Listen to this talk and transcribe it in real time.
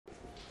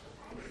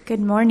Good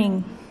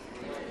morning.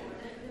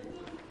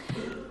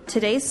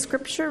 Today's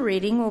scripture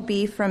reading will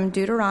be from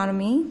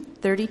Deuteronomy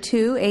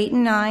 32, 8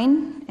 and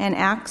 9, and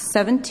Acts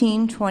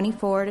 17,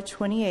 24 to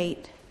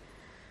 28.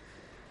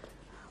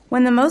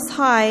 When the Most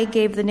High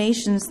gave the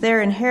nations their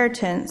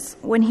inheritance,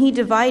 when he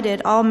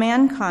divided all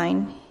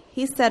mankind,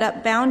 he set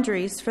up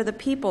boundaries for the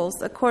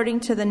peoples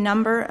according to the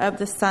number of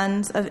the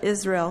sons of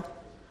Israel.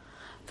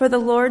 For the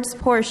Lord's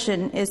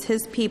portion is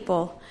his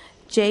people,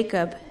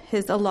 Jacob,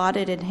 his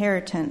allotted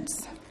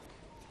inheritance.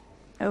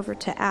 Over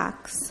to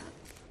Acts.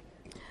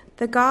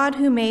 The God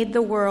who made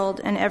the world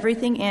and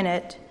everything in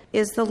it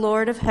is the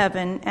Lord of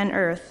heaven and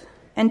earth,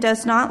 and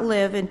does not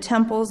live in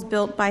temples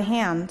built by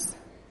hands.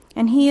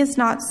 And he is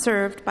not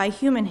served by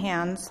human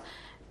hands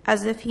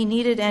as if he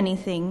needed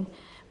anything,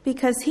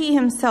 because he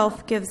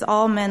himself gives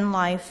all men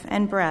life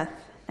and breath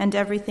and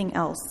everything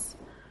else.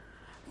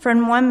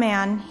 From one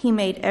man he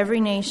made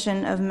every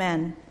nation of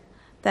men,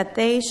 that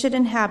they should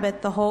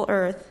inhabit the whole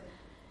earth,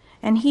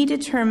 and he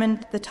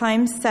determined the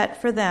time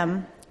set for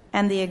them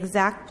and the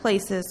exact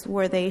places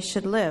where they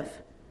should live.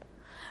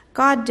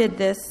 God did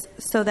this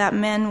so that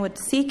men would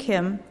seek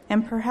him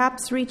and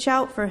perhaps reach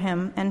out for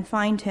him and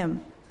find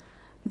him,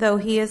 though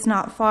he is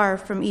not far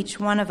from each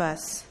one of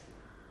us.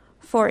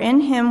 For in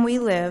him we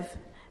live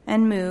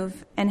and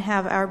move and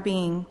have our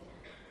being.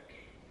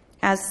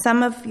 As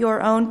some of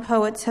your own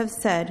poets have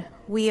said,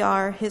 we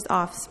are his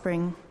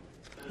offspring.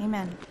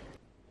 Amen.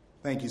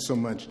 Thank you so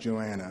much,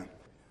 Joanna.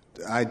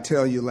 I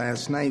tell you,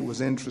 last night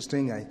was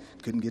interesting. I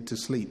couldn't get to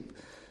sleep.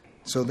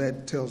 So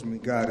that tells me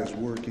God is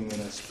working in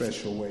a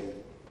special way.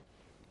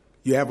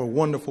 You have a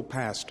wonderful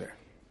pastor.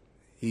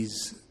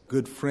 He's a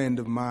good friend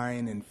of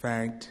mine. In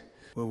fact,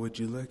 what would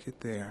you look at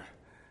there?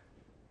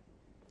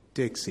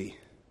 Dixie,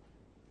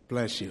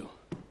 bless you.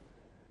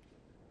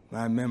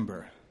 I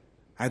remember.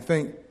 I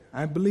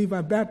believe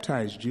I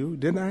baptized you,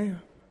 didn't I?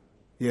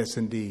 Yes,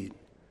 indeed.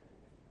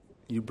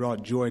 You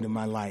brought joy to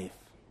my life.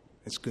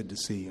 It's good to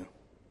see you.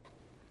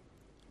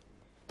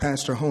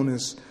 Pastor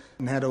Honus,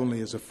 not only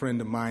is a friend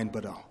of mine,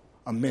 but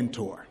a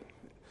mentor.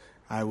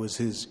 I was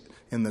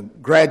in the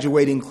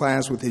graduating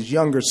class with his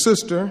younger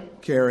sister,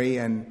 Carrie,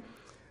 and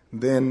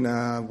then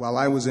while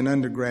I was an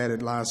undergrad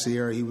at La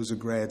Sierra, he was a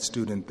grad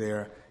student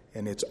there,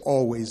 and it's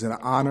always an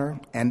honor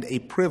and a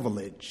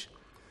privilege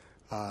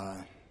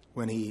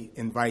when he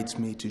invites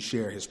me to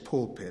share his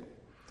pulpit,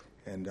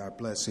 and our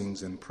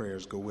blessings and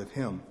prayers go with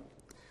him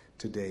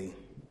today.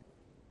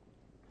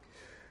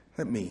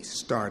 Let me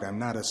start. I'm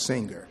not a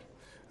singer.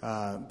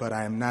 But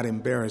I am not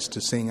embarrassed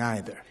to sing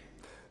either.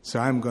 So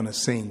I'm going to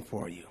sing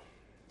for you.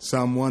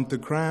 Some want the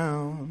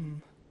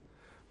crown,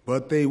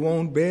 but they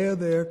won't bear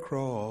their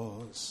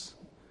cross.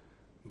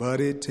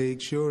 But it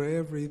takes your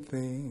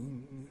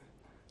everything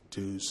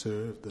to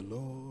serve the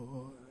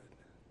Lord.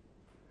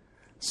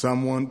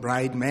 Some want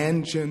bright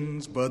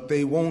mansions, but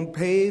they won't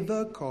pay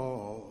the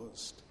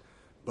cost.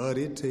 But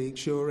it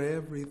takes your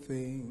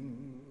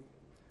everything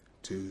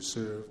to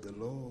serve the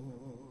Lord.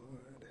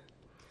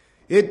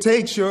 It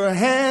takes your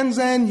hands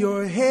and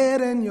your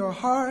head and your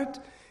heart.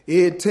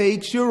 It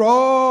takes your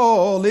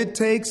all. It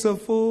takes a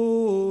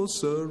full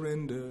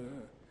surrender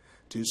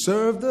to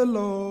serve the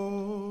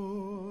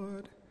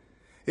Lord.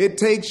 It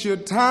takes your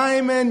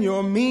time and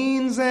your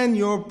means and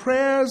your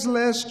prayers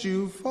lest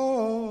you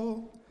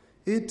fall.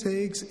 It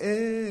takes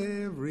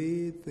everything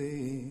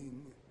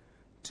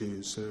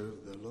to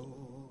serve the Lord.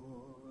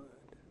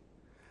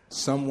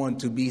 Some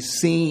want to be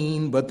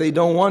seen, but they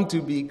don't want to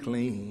be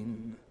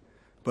clean.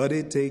 But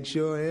it takes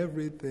your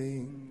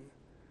everything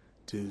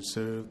to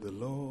serve the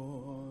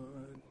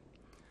Lord.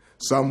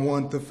 Some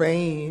want the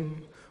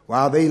fame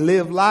while they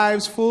live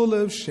lives full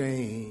of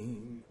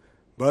shame.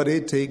 But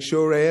it takes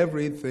your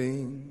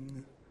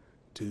everything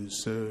to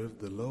serve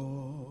the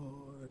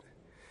Lord.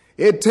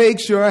 It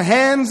takes your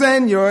hands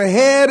and your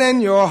head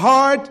and your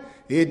heart.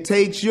 It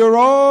takes your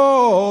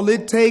all.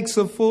 It takes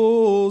a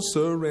full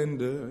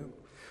surrender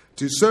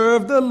to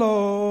serve the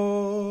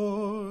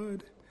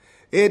Lord.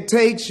 It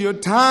takes your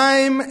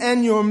time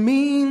and your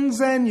means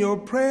and your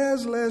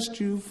prayers lest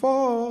you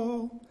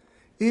fall.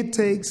 It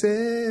takes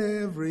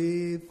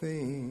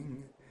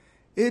everything.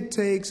 It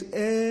takes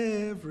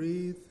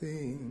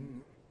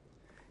everything.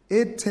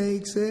 It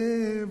takes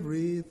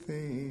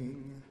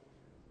everything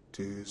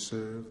to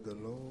serve the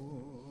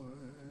Lord.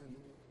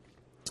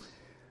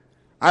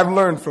 I've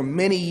learned from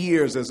many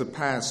years as a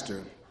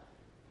pastor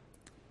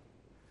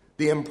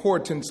the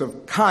importance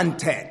of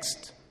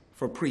context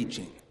for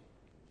preaching.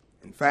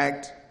 In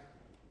fact,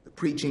 the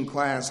preaching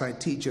class I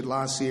teach at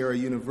La Sierra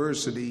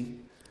University,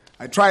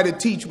 I try to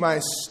teach my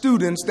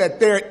students that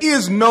there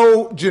is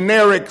no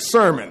generic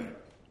sermon.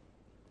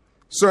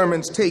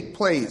 Sermons take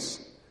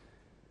place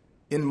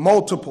in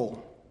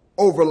multiple,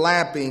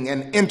 overlapping,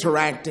 and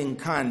interacting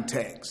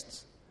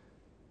contexts.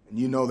 And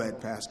you know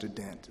that, Pastor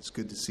Dent. It's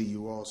good to see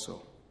you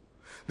also.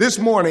 This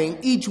morning,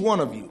 each one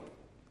of you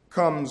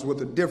comes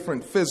with a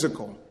different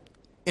physical,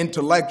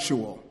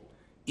 intellectual,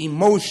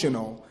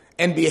 emotional,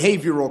 and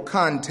behavioral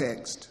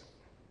context.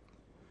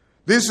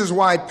 This is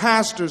why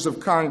pastors of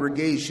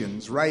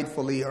congregations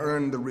rightfully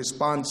earn the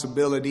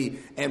responsibility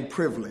and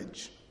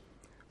privilege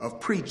of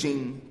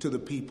preaching to the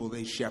people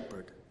they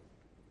shepherd.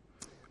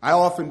 I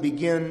often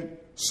begin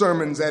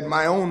sermons at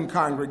my own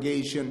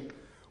congregation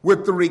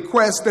with the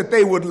request that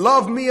they would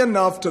love me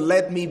enough to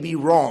let me be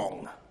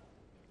wrong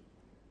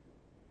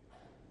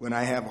when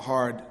I have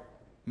hard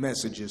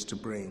messages to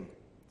bring.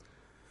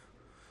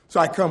 So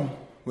I come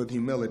with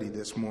humility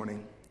this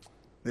morning.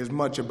 There's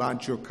much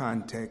about your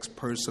context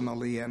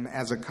personally and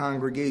as a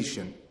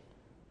congregation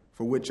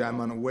for which I'm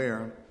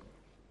unaware,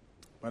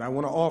 but I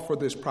want to offer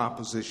this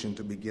proposition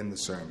to begin the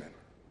sermon.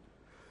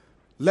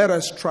 Let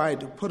us try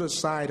to put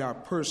aside our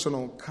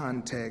personal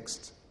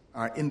context,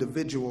 our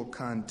individual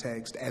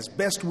context, as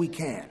best we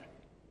can,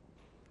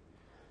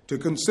 to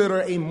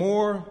consider a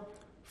more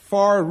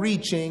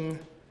far-reaching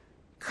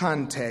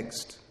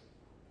context,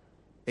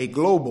 a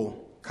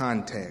global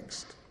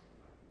context.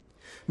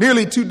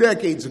 Nearly 2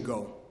 decades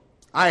ago,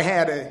 I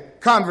had a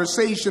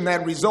conversation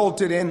that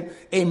resulted in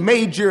a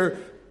major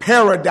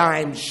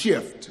paradigm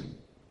shift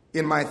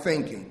in my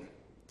thinking.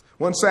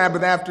 One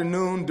Sabbath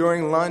afternoon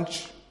during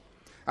lunch,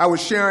 I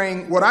was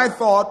sharing what I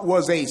thought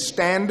was a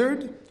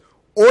standard,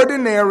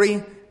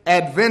 ordinary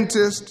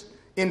Adventist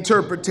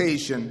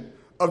interpretation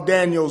of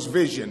Daniel's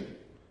vision,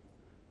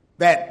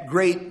 that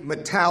great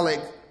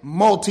metallic,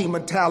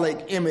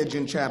 multi-metallic image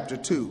in chapter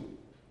 2.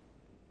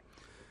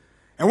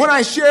 And when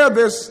I shared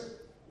this,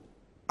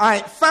 I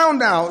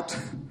found out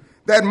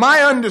that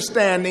my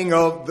understanding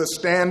of the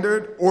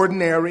standard,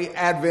 ordinary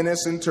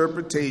Adventist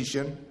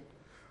interpretation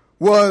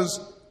was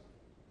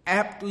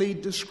aptly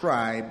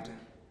described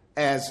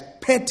as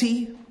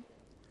petty,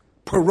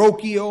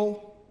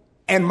 parochial,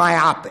 and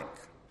myopic.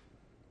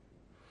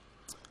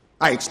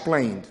 I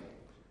explained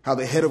how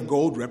the head of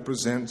gold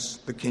represents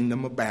the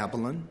kingdom of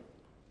Babylon,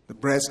 the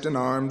breast and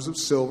arms of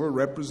silver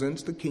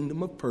represents the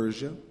kingdom of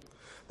Persia,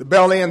 the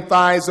belly and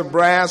thighs of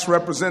brass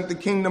represent the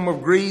kingdom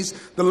of Greece.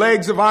 The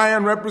legs of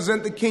iron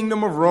represent the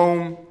kingdom of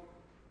Rome.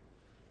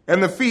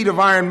 And the feet of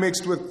iron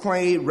mixed with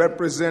clay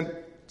represent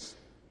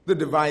the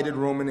divided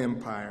Roman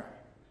Empire.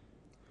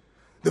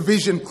 The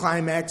vision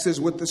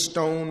climaxes with the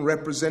stone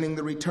representing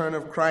the return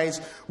of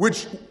Christ,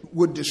 which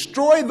would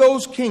destroy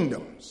those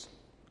kingdoms,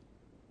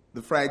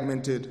 the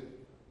fragmented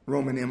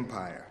Roman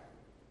Empire.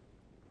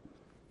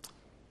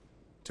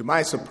 To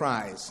my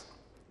surprise,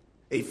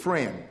 a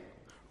friend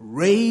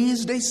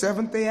raised a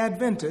Seventh-day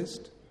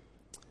Adventist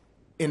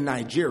in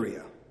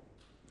Nigeria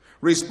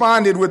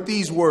responded with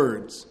these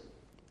words,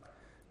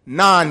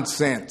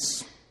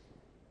 "Nonsense."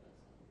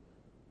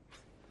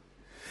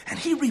 And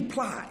he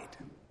replied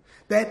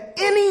that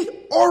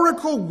any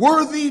oracle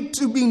worthy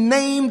to be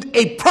named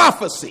a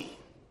prophecy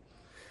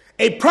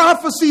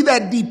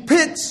that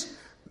depicts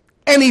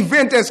an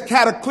event as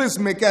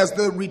cataclysmic as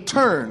the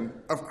return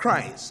of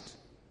Christ,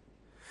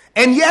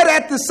 and yet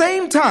at the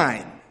same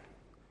time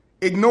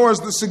ignores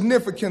the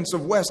significance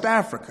of West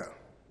Africa,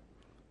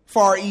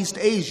 Far East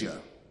Asia,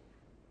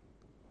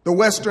 the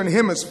Western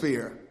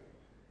Hemisphere,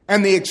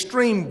 and the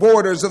extreme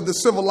borders of the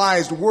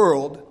civilized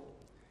world,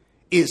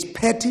 is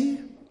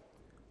petty,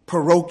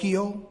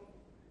 parochial,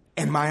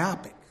 and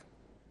myopic.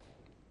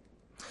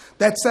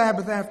 That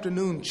Sabbath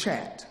afternoon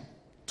chat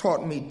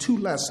taught me 2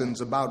 lessons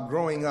about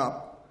growing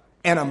up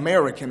an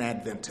American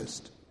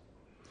Adventist.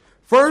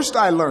 First,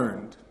 I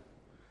learned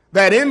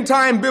that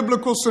end-time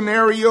biblical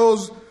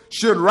scenarios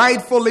should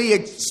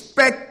rightfully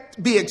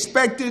be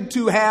expected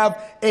to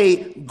have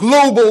a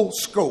global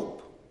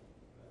scope.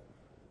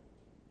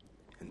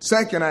 And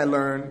second, I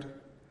learned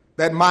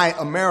that my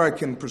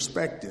American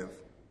perspective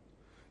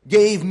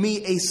gave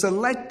me a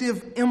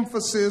selective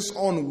emphasis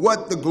on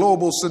what the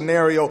global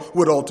scenario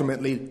would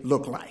ultimately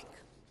look like.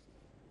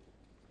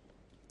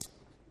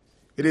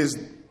 It is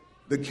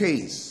the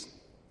case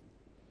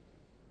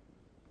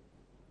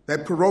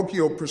that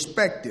parochial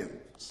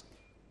perspectives,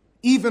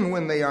 even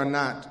when they are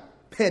not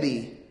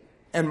petty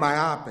and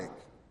myopic,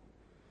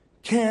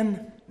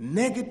 can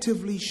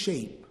negatively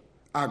shape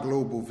our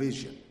global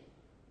vision.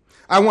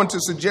 I want to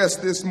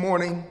suggest this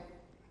morning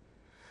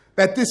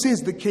that this is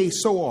the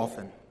case so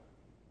often.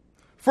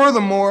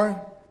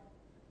 Furthermore,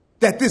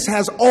 that this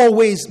has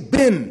always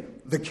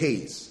been the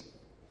case.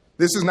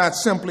 This is not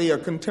simply a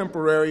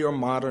contemporary or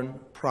modern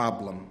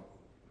problem.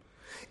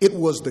 It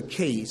was the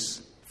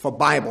case for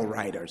Bible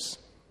writers.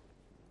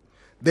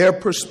 Their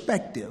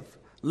perspective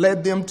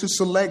led them to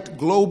select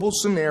global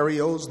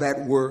scenarios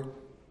that were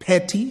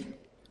petty,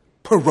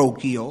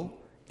 parochial,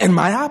 and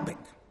myopic.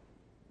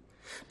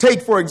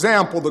 Take, for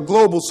example, the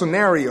global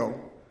scenario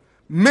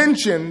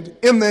mentioned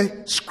in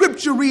the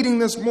scripture reading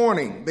this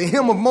morning, the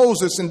hymn of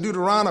Moses in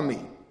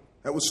Deuteronomy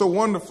that was so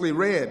wonderfully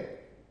read.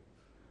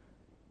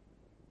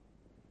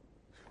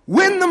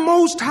 When the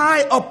Most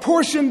High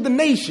apportioned the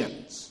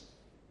nations,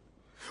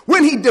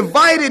 when he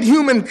divided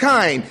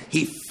humankind,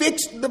 he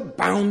fixed the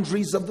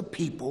boundaries of the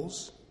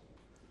peoples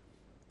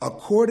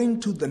according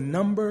to the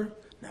number,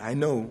 now I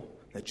know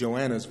that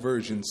Joanna's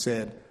version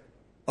said,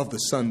 of the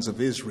sons of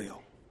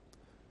Israel.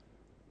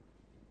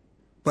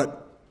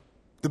 But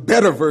The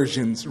better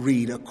versions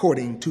read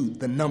according to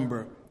the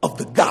number of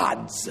the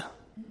gods.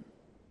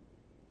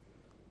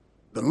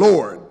 The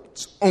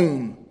Lord's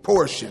own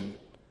portion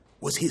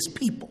was his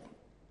people.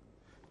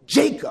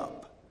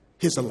 Jacob,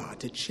 his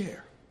allotted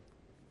share.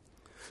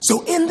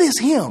 So in this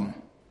hymn,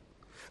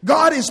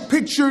 God is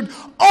pictured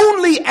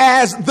only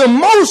as the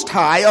Most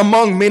High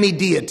among many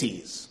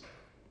deities.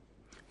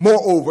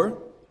 Moreover,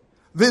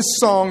 this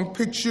song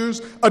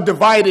pictures a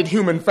divided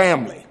human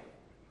family,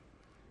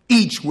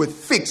 each with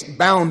fixed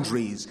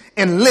boundaries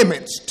and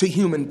limits to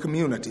human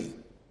community.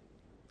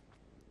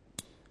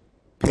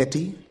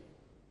 Petty,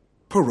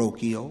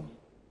 parochial,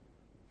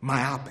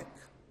 myopic.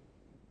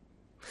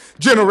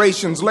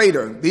 Generations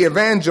later, the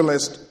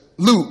evangelist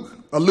Luke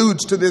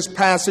alludes to this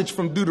passage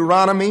from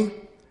Deuteronomy.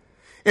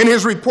 In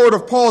his report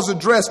of Paul's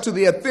address to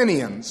the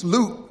Athenians,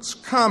 Luke's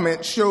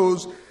comment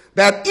shows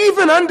that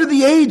even under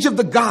the age of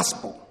the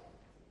gospel,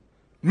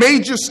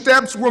 major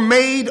steps were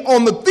made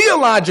on the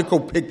theological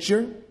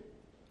picture,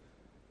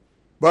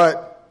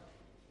 but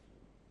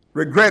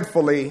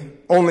regretfully,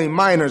 only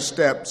minor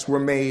steps were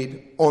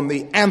made on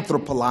the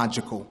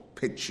anthropological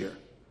picture.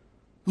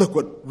 Look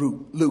what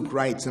Luke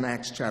writes in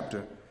Acts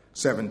chapter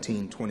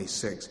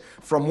 17:26.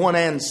 From one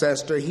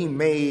ancestor, he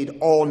made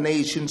all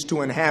nations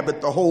to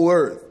inhabit the whole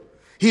earth.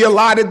 He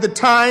allotted the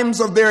times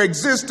of their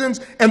existence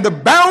and the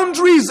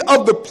boundaries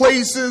of the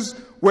places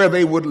where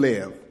they would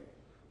live,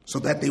 so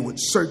that they would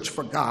search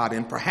for God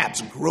and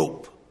perhaps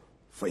grope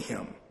for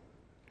him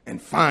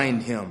and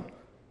find him,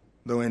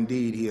 though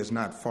indeed he is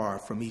not far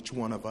from each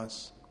one of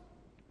us.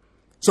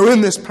 So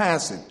in this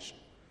passage,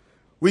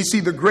 we see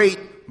the great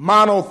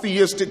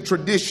monotheistic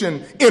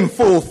tradition in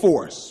full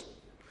force.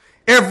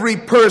 Every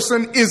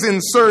person is in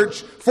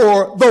search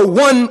for the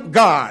one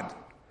God,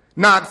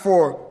 not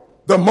for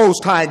the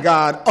Most High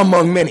God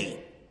among many.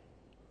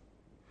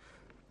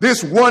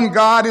 This one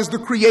God is the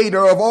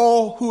creator of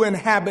all who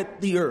inhabit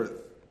the earth.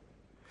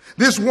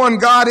 This one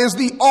God is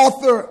the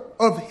author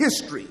of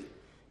history,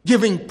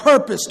 giving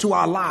purpose to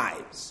our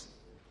lives.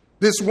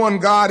 This one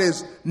God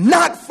is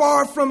not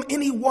far from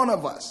any one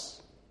of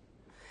us.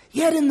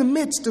 Yet in the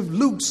midst of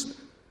Luke's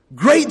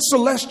great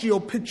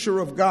celestial picture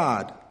of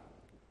God,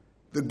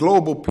 the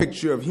global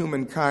picture of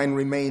humankind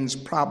remains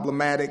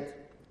problematic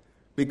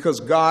because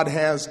God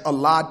has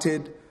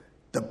allotted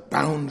the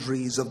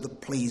boundaries of the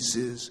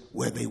places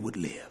where they would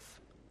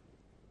live.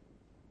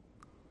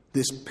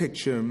 This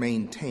picture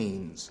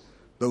maintains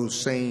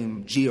those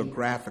same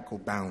geographical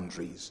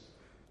boundaries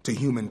to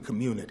human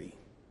community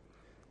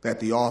that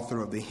the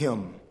author of the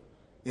hymn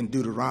in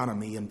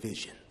Deuteronomy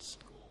envisions.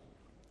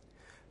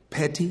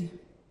 Petty,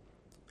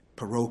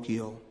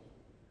 parochial,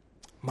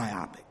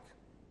 myopic.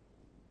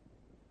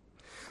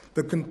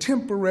 The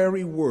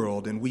contemporary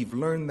world, and we've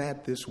learned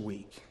that this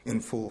week in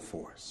full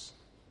force,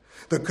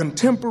 the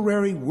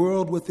contemporary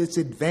world with its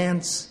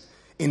advance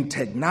in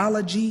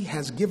technology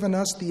has given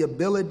us the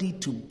ability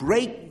to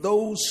break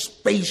those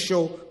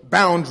spatial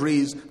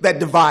boundaries that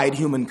divide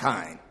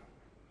humankind.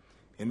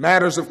 In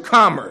matters of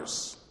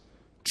commerce,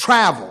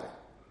 travel,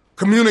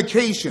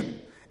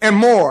 communication, and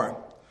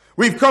more,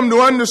 we've come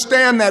to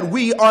understand that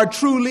we are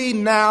truly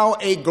now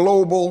a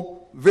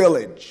global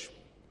village.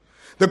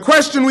 The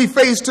question we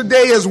face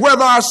today is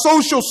whether our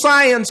social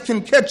science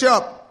can catch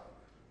up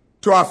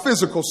to our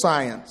physical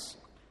science,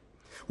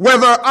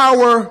 whether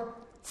our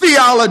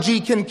theology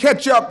can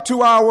catch up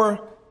to our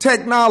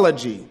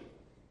technology,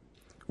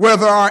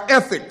 whether our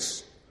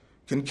ethics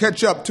can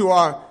catch up to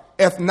our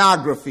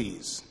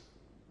ethnographies.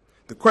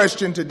 The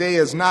question today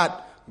is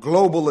not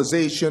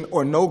globalization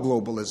or no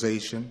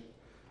globalization,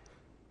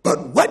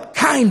 but what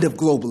kind of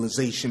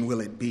globalization will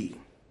it be?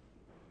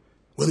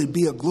 Will it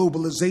be a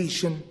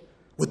globalization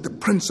with the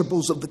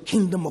principles of the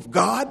kingdom of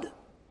God,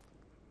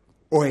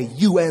 or a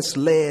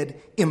U.S.-led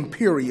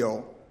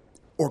imperial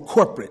or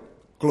corporate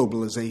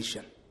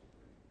globalization?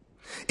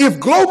 If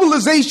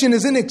globalization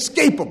is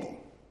inescapable,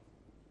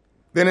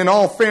 then in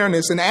all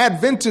fairness, an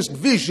Adventist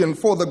vision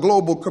for the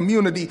global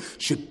community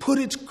should put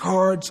its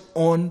cards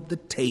on the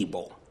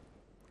table.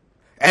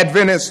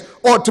 Adventists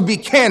ought to be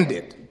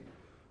candid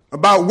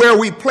about where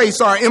we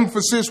place our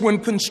emphasis when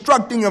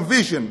constructing a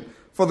vision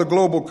for the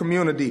global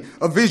community,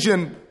 a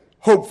vision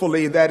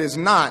hopefully that is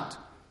not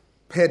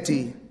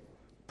petty,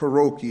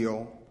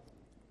 parochial,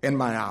 and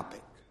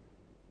myopic.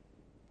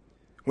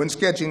 When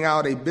sketching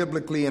out a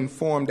biblically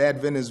informed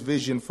Adventist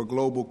vision for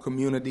global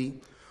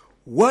community,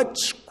 what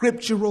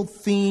scriptural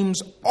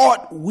themes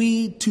ought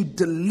we to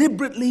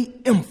deliberately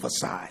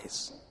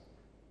emphasize?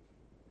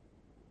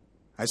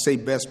 I say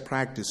best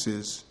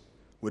practices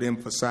would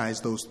emphasize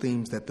those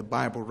themes that the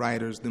Bible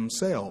writers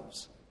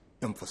themselves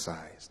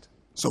emphasized.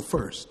 So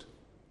first,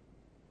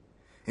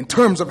 in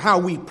terms of how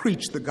we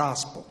preach the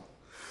gospel,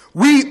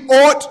 we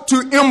ought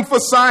to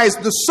emphasize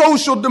the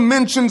social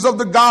dimensions of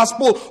the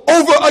gospel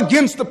over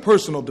against the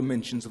personal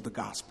dimensions of the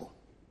gospel.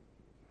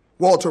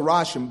 Walter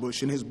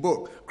Rauschenbusch, in his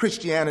book,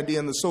 Christianity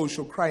and the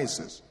Social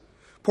Crisis,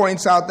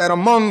 points out that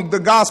among the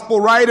gospel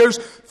writers,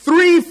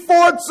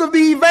 3/4 of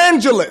the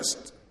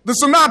evangelists, the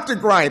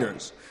synoptic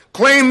writers,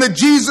 claimed that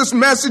Jesus'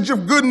 message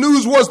of good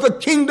news was the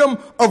kingdom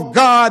of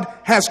God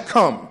has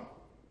come,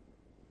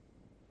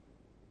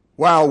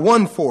 while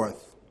 1/4,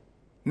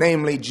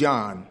 namely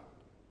John,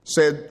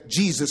 said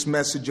Jesus'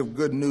 message of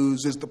good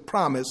news is the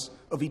promise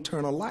of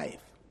eternal life.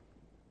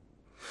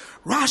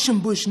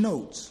 Rauschenbusch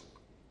notes,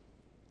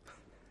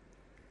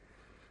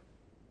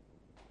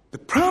 the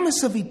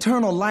promise of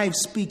eternal life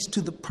speaks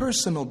to the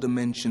personal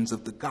dimensions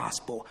of the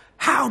gospel.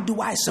 How do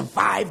I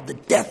survive the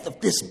death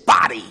of this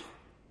body?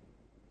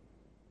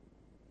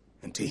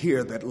 And to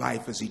hear that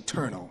life is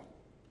eternal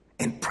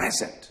and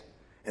present,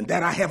 and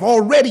that I have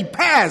already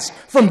passed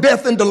from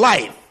death into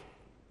life,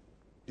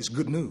 is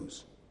good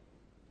news.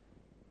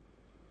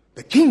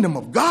 The kingdom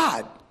of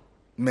God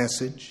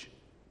message,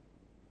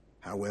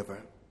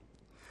 however,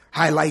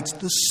 highlights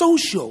the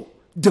social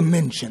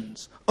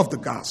dimensions of the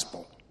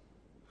gospel.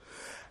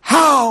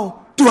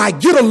 How do I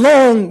get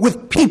along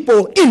with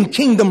people in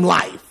kingdom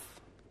life?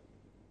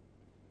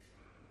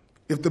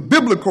 If the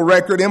biblical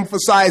record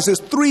emphasizes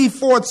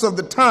 3/4 of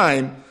the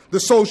time the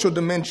social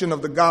dimension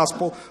of the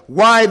gospel,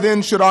 why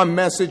then should our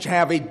message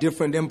have a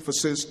different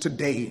emphasis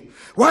today?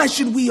 Why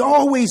should we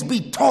always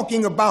be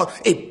talking about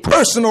a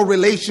personal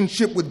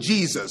relationship with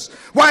Jesus?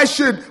 Why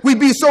should we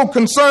be so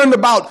concerned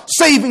about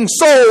saving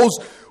souls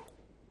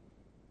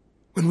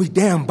when we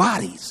damn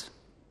bodies?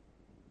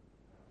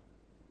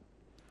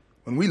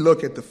 When we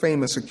look at the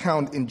famous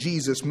account in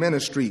Jesus'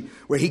 ministry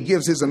where he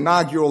gives his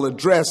inaugural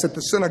address at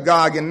the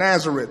synagogue in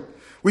Nazareth,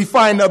 we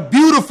find a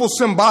beautiful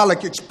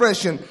symbolic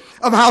expression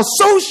of how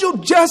social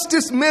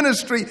justice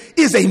ministry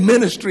is a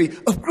ministry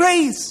of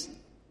grace.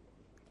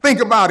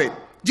 Think about it.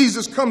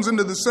 Jesus comes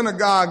into the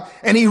synagogue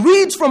and he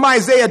reads from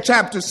Isaiah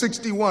chapter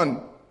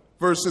 61,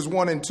 verses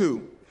 1 and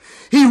 2.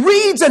 He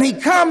reads and he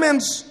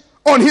comments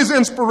on his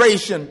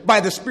inspiration by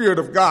the Spirit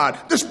of God.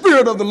 The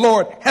Spirit of the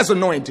Lord has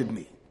anointed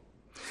me.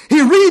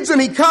 He reads and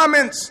he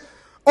comments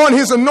on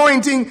his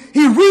anointing.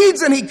 He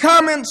reads and he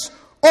comments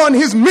on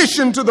his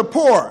mission to the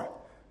poor.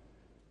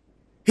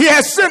 He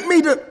has sent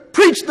me to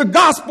preach the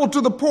gospel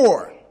to the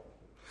poor.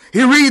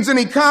 He reads and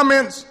he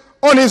comments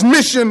on his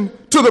mission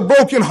to the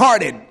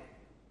brokenhearted.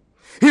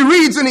 He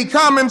reads and he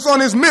comments on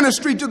his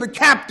ministry to the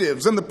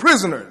captives and the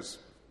prisoners.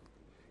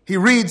 He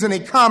reads and he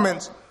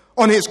comments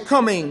on his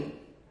coming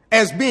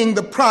as being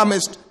the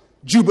promised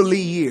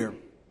Jubilee year.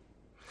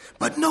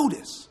 But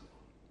notice,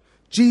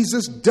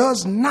 Jesus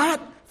does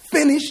not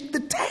finish the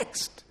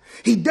text.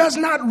 He does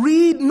not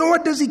read, nor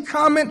does he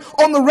comment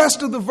on the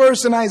rest of the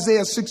verse in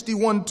Isaiah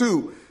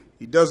 61:2.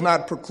 He does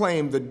not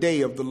proclaim the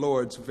day of the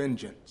Lord's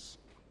vengeance.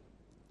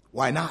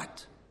 Why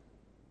not?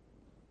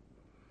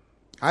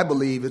 I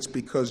believe it's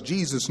because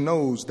Jesus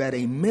knows that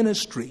a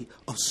ministry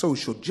of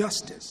social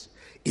justice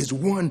is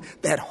one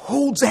that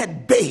holds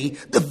at bay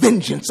the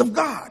vengeance of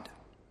God.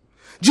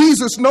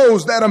 Jesus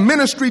knows that a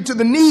ministry to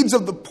the needs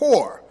of the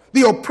poor,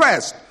 the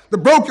oppressed, the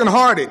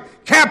brokenhearted,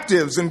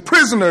 captives, and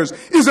prisoners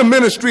is a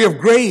ministry of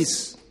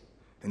grace.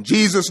 And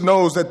Jesus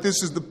knows that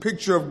this is the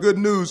picture of good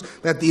news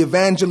that the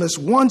evangelist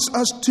wants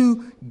us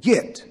to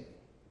get.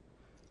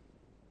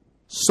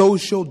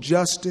 Social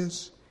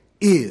justice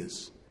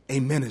is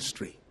a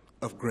ministry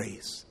of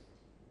grace.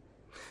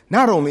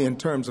 Not only in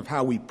terms of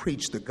how we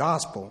preach the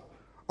gospel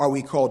are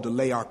we called to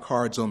lay our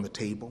cards on the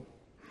table.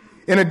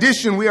 In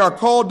addition, we are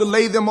called to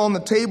lay them on the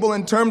table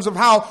in terms of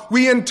how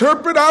we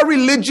interpret our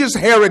religious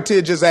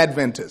heritage as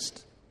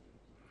Adventists.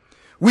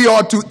 We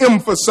ought to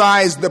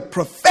emphasize the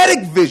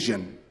prophetic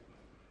vision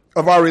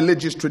of our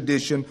religious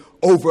tradition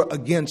over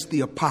against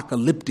the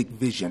apocalyptic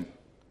vision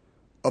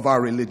of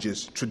our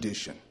religious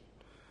tradition.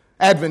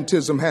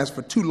 Adventism has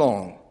for too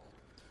long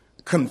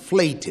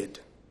conflated,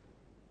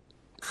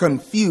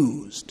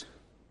 confused,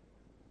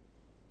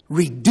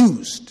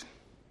 reduced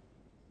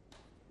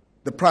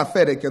the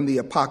prophetic and the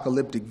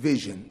apocalyptic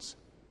visions.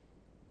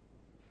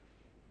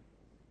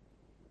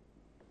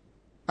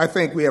 I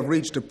think we have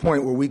reached a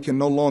point where we can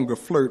no longer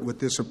flirt with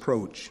this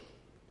approach.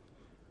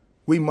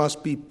 We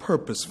must be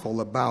purposeful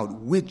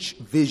about which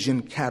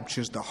vision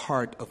captures the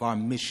heart of our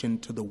mission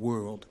to the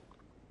world.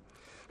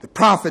 The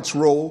prophet's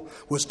role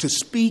was to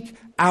speak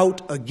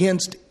out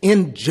against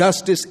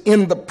injustice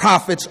in the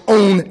prophet's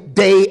own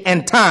day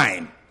and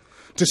time,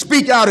 to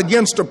speak out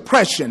against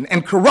oppression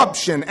and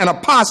corruption and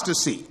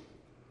apostasy.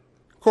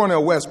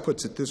 Cornel West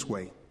puts it this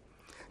way: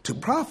 to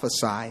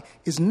prophesy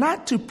is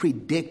not to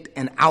predict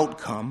an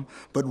outcome,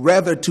 but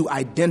rather to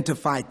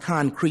identify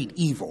concrete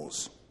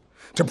evils.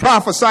 To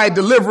prophesy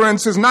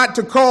deliverance is not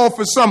to call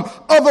for some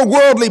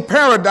otherworldly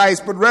paradise,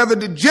 but rather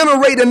to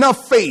generate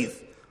enough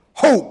faith,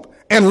 hope,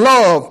 and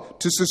love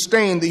to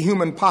sustain the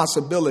human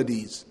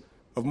possibilities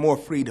of more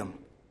freedom.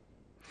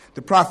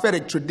 The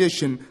prophetic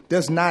tradition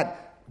does not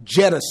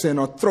jettison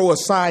or throw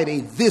aside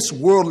a this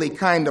worldly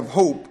kind of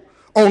hope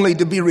only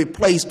to be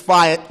replaced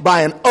by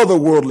an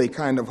otherworldly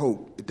kind of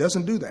hope. It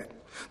doesn't do that.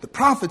 The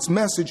prophet's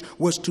message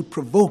was to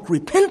provoke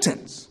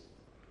repentance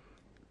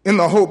in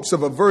the hopes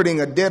of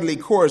averting a deadly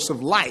course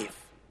of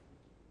life,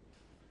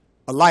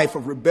 a life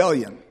of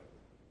rebellion.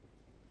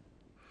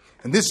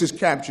 And this is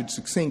captured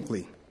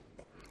succinctly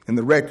in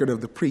the record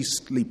of the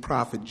priestly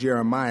prophet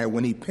Jeremiah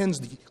when he pens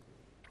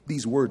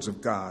these words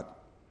of God.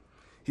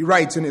 He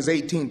writes in his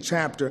 18th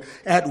chapter,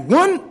 "At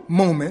one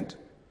moment,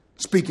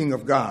 speaking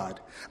of God,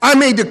 I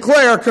may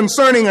declare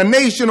concerning a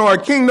nation or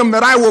a kingdom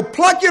that I will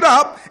pluck it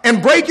up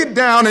and break it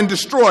down and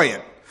destroy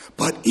it.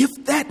 But if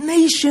that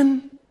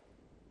nation,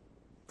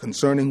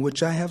 concerning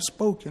which I have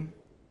spoken,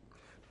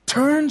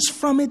 turns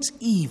from its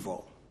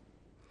evil,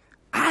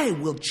 I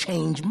will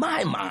change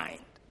my mind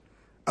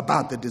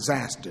about the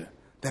disaster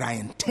that I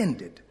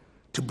intended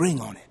to bring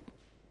on it."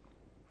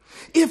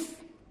 If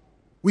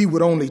we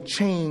would only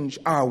change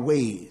our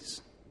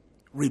ways,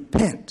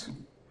 repent,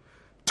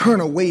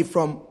 turn away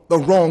from the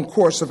wrong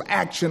course of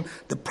action,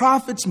 the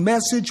prophet's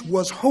message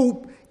was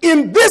hope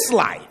in this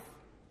life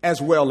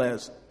as well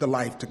as the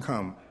life to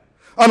come.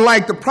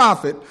 Unlike the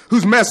prophet,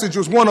 whose message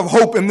was one of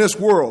hope in this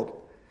world,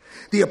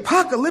 the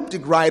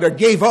apocalyptic writer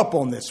gave up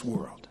on this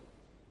world.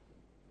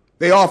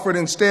 They offered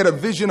instead a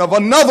vision of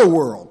another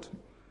world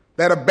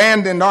that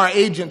abandoned our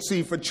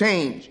agency for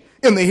change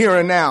in the here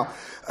and now.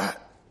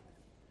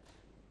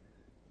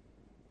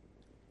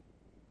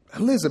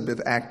 Elizabeth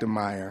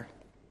Achtemeier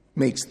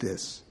makes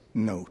this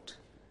note.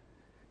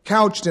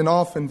 Couched in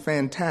often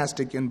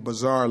fantastic and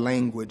bizarre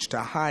language to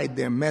hide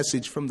their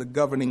message from the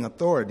governing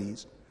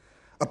authorities,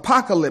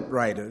 apocalypse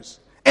writers,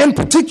 and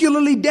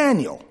particularly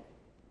Daniel,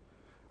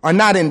 are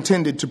not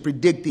intended to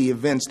predict the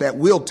events that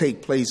will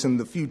take place in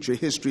the future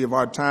history of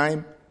our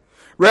time.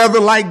 Rather,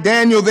 like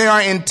Daniel, they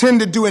are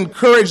intended to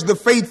encourage the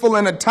faithful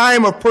in a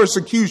time of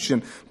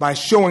persecution by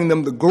showing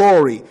them the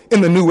glory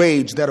in the new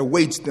age that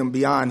awaits them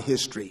beyond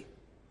history,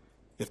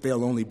 if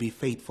they'll only be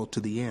faithful to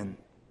the end.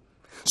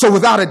 So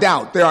without a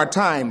doubt, there are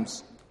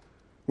times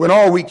when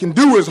all we can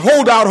do is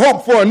hold out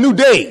hope for a new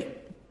day.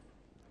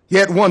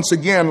 Yet once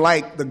again,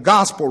 like the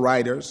gospel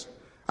writers,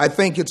 I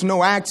think it's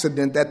no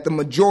accident that the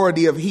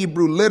majority of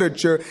Hebrew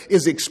literature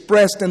is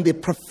expressed in the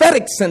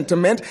prophetic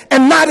sentiment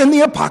and not in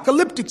the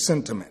apocalyptic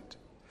sentiment.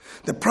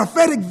 The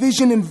prophetic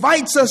vision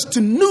invites us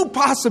to new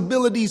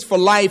possibilities for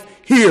life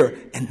here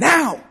and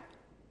now.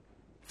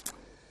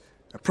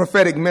 A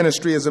prophetic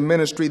ministry is a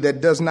ministry that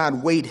does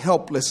not wait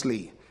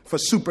helplessly for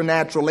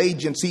supernatural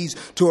agencies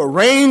to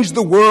arrange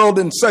the world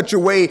in such a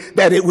way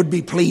that it would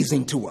be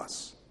pleasing to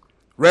us.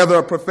 Rather,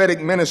 a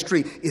prophetic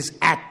ministry is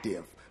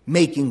active,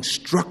 making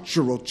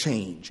structural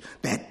change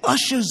that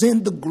ushers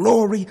in the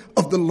glory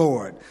of the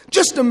Lord.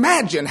 Just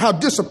imagine how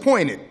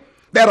disappointed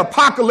that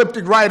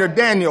apocalyptic writer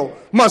Daniel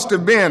must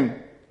have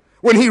been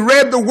when he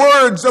read the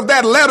words of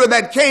that letter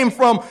that came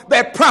from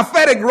that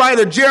prophetic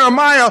writer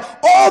Jeremiah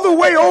all the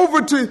way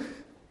over to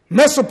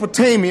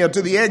Mesopotamia,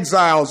 to the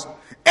exiles.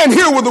 And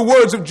here were the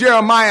words of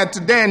Jeremiah to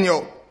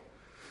Daniel.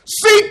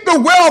 "Seek the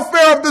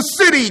welfare of the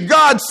city,"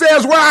 God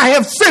says, "where I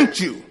have sent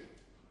you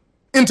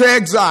into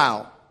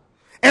exile,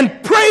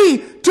 and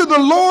pray to the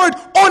Lord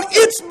on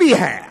its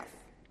behalf,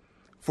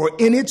 for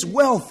in its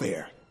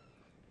welfare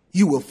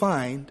you will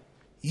find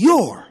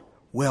your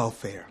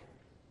welfare."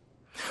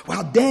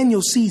 While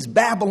Daniel sees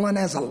Babylon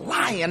as a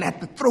lion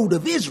at the throat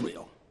of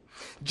Israel,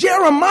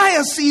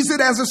 Jeremiah sees it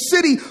as a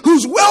city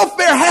whose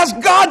welfare has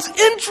God's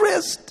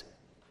interest.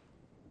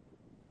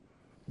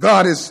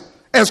 God is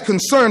as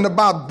concerned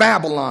about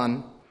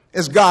Babylon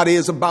as God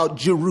is about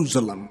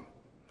Jerusalem.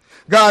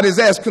 God is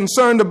as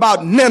concerned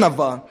about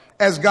Nineveh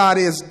as God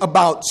is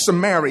about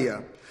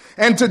Samaria.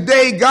 And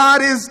today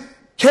God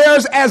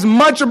cares as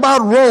much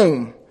about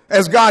Rome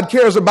as God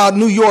cares about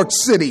New York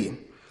City.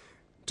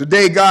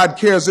 Today God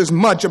cares as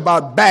much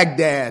about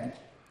Baghdad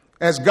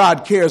as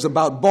God cares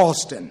about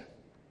Boston.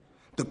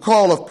 The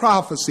call of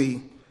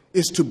prophecy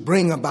is to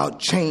bring about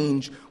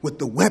change with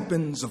the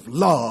weapons of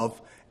love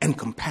and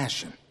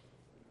compassion.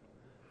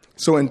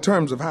 So in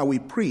terms of how we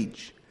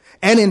preach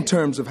and in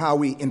terms of how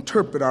we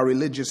interpret our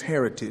religious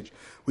heritage,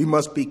 we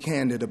must be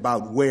candid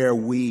about where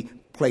we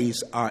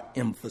place our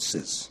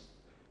emphasis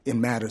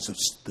in matters of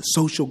the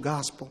social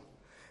gospel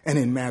and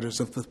in matters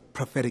of the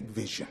prophetic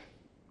vision.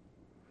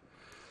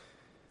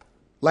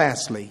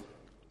 Lastly,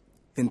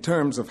 in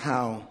terms of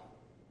how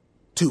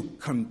to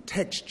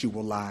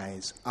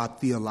contextualize our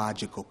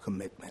theological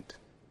commitment,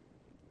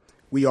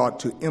 we ought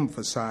to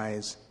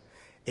emphasize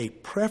a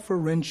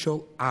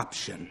preferential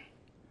option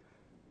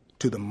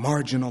to the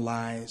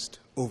marginalized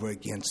over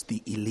against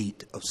the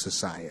elite of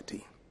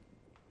society.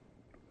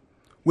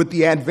 With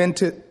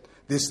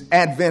this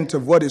advent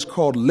of what is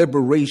called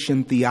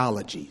liberation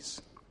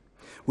theologies,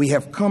 we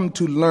have come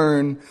to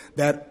learn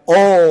that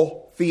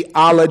all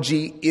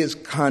theology is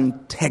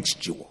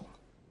contextual.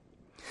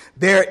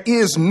 There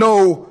is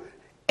no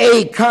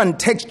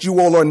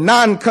acontextual or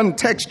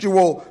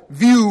non-contextual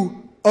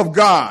view of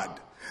God.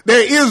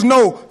 There is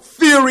no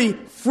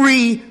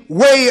theory-free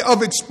way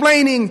of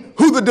explaining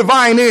who the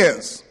divine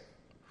is.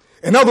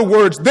 In other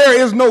words, there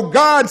is no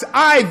God's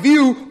eye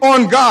view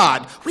on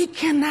God. We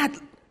cannot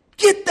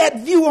get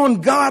that view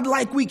on God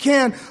like we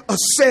can a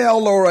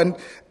cell or an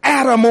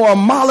atom or a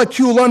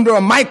molecule under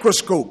a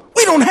microscope.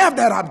 We don't have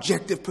that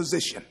objective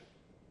position.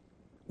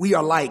 We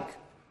are like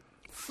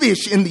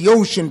fish in the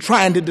ocean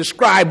trying to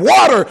describe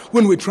water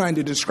when we're trying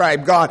to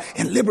describe God.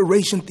 And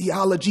liberation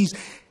theologies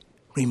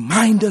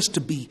remind us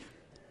to be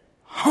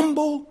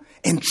humble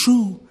and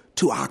true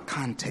to our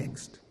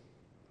context.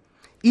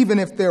 Even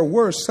if there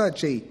were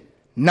such a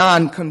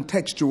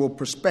non-contextual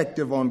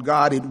perspective on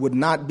God, it would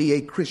not be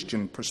a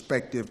Christian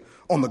perspective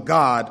on the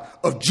God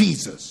of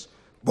Jesus,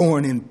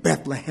 born in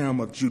Bethlehem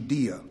of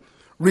Judea,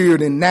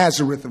 reared in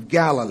Nazareth of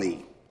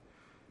Galilee,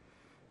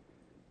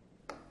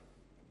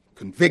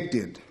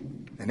 convicted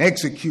and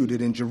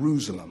executed in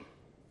Jerusalem.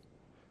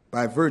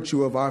 By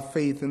virtue of our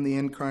faith in the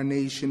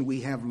incarnation,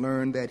 we have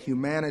learned that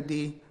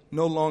humanity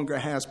no longer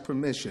has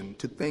permission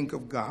to think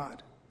of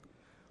God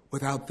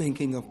without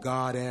thinking of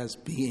God as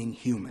being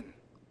human.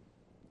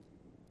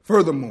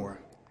 Furthermore,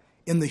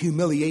 in the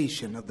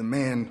humiliation of the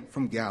man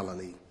from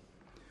Galilee,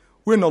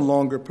 we're no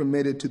longer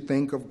permitted to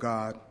think of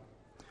God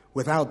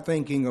without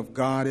thinking of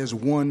God as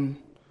one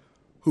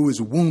who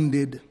is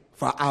wounded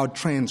for our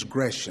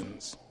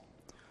transgressions,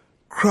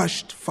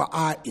 crushed for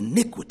our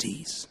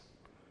iniquities,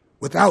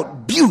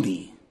 without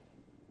beauty,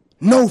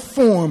 no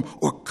form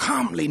or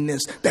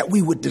comeliness that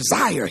we would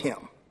desire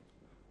him,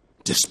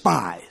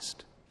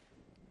 despised,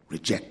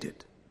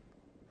 rejected.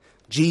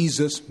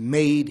 Jesus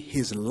made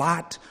his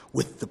lot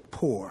with the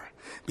poor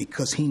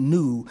because he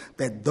knew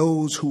that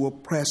those who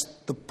oppress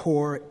the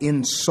poor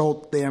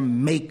insult their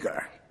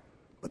maker,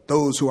 but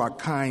those who are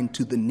kind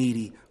to the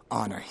needy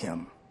honor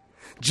him.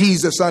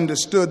 Jesus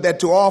understood that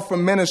to offer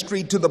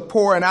ministry to the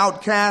poor and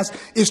outcast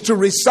is to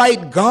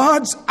recite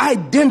God's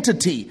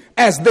identity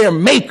as their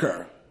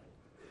maker.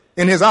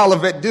 In his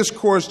Olivet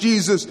Discourse,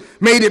 Jesus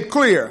made it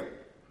clear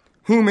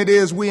whom it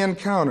is we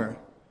encounter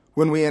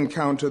when we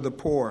encounter the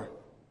poor,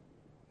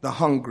 the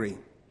hungry,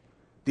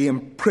 the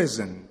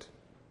imprisoned,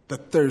 the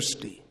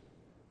thirsty,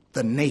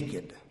 the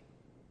naked.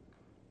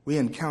 We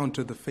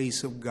encounter the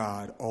face of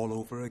God all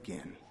over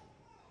again.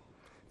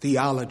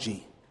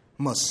 Theology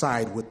must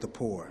side with the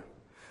poor.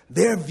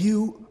 Their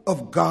view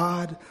of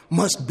God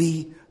must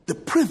be the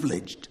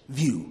privileged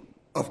view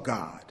of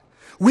God.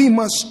 We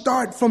must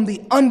start from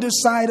the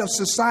underside of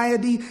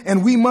society,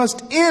 and we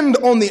must end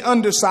on the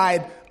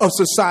underside of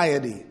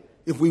society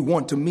if we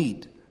want to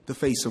meet the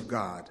face of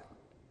God.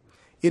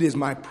 It is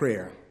my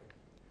prayer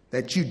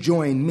that you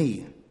join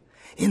me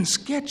in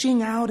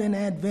sketching out an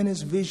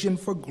Adventist vision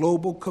for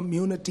global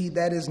community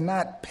that is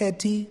not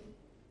petty,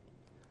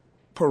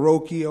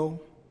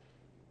 parochial,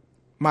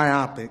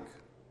 myopic,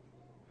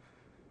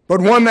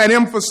 but one that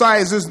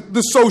emphasizes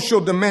the social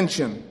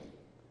dimension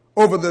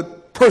over the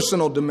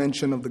personal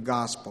dimension of the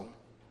gospel.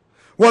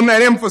 One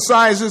that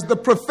emphasizes the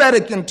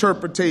prophetic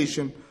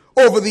interpretation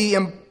over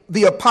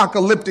the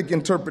apocalyptic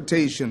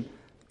interpretation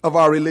of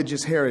our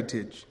religious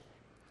heritage.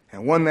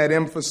 And one that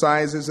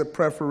emphasizes a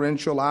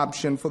preferential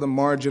option for the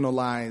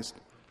marginalized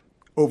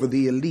over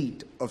the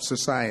elite of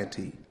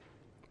society.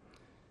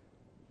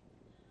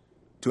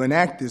 To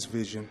enact this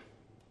vision,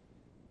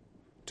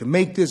 to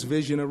make this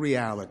vision a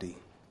reality,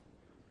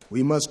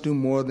 we must do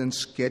more than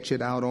sketch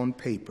it out on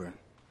paper.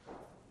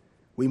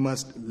 We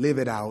must live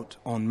it out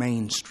on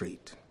Main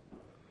Street.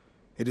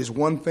 It is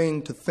one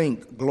thing to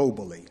think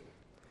globally,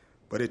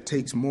 but it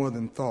takes more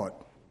than thought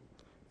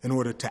in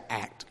order to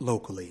act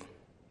locally.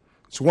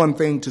 It's one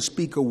thing to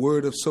speak a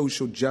word of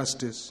social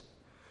justice,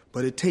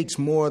 but it takes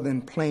more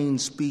than plain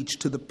speech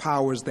to the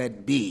powers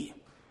that be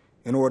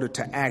in order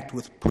to act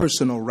with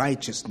personal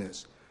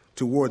righteousness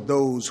toward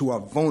those who are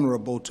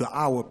vulnerable to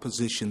our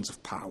positions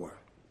of power.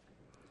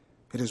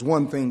 It is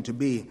one thing to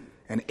be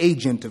an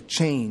agent of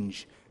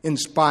change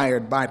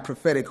inspired by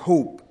prophetic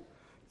hope,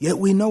 yet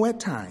we know at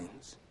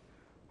times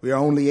we are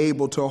only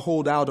able to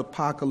hold out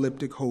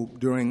apocalyptic hope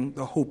during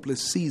the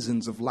hopeless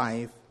seasons of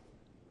life.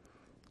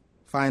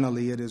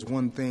 Finally, it is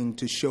one thing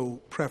to show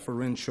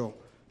preferential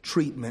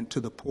treatment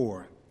to the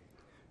poor,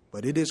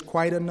 but it is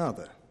quite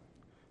another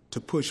to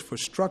push for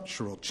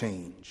structural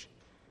change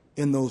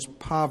in those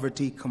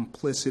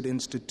poverty-complicit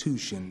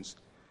institutions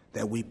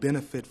that we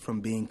benefit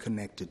from being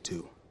connected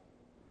to.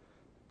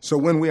 So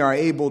when we are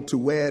able to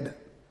wed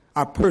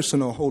our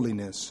personal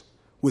holiness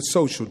with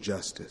social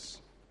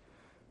justice,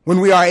 when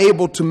we are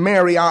able to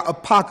marry our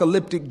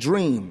apocalyptic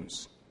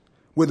dreams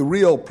with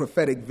real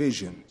prophetic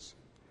visions,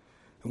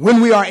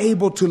 when we are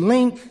able to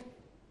link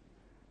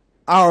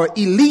our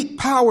elite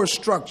power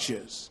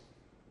structures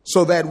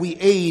so that we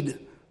aid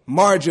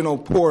marginal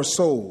poor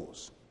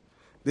souls,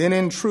 then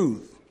in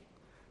truth,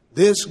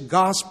 this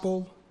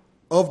gospel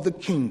of the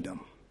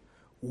kingdom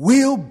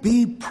will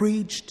be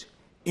preached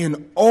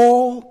in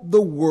all the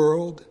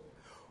world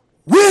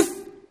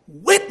with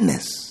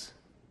witness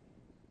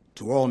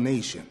to all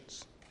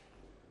nations.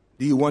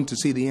 Do you want to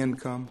see the end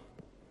come?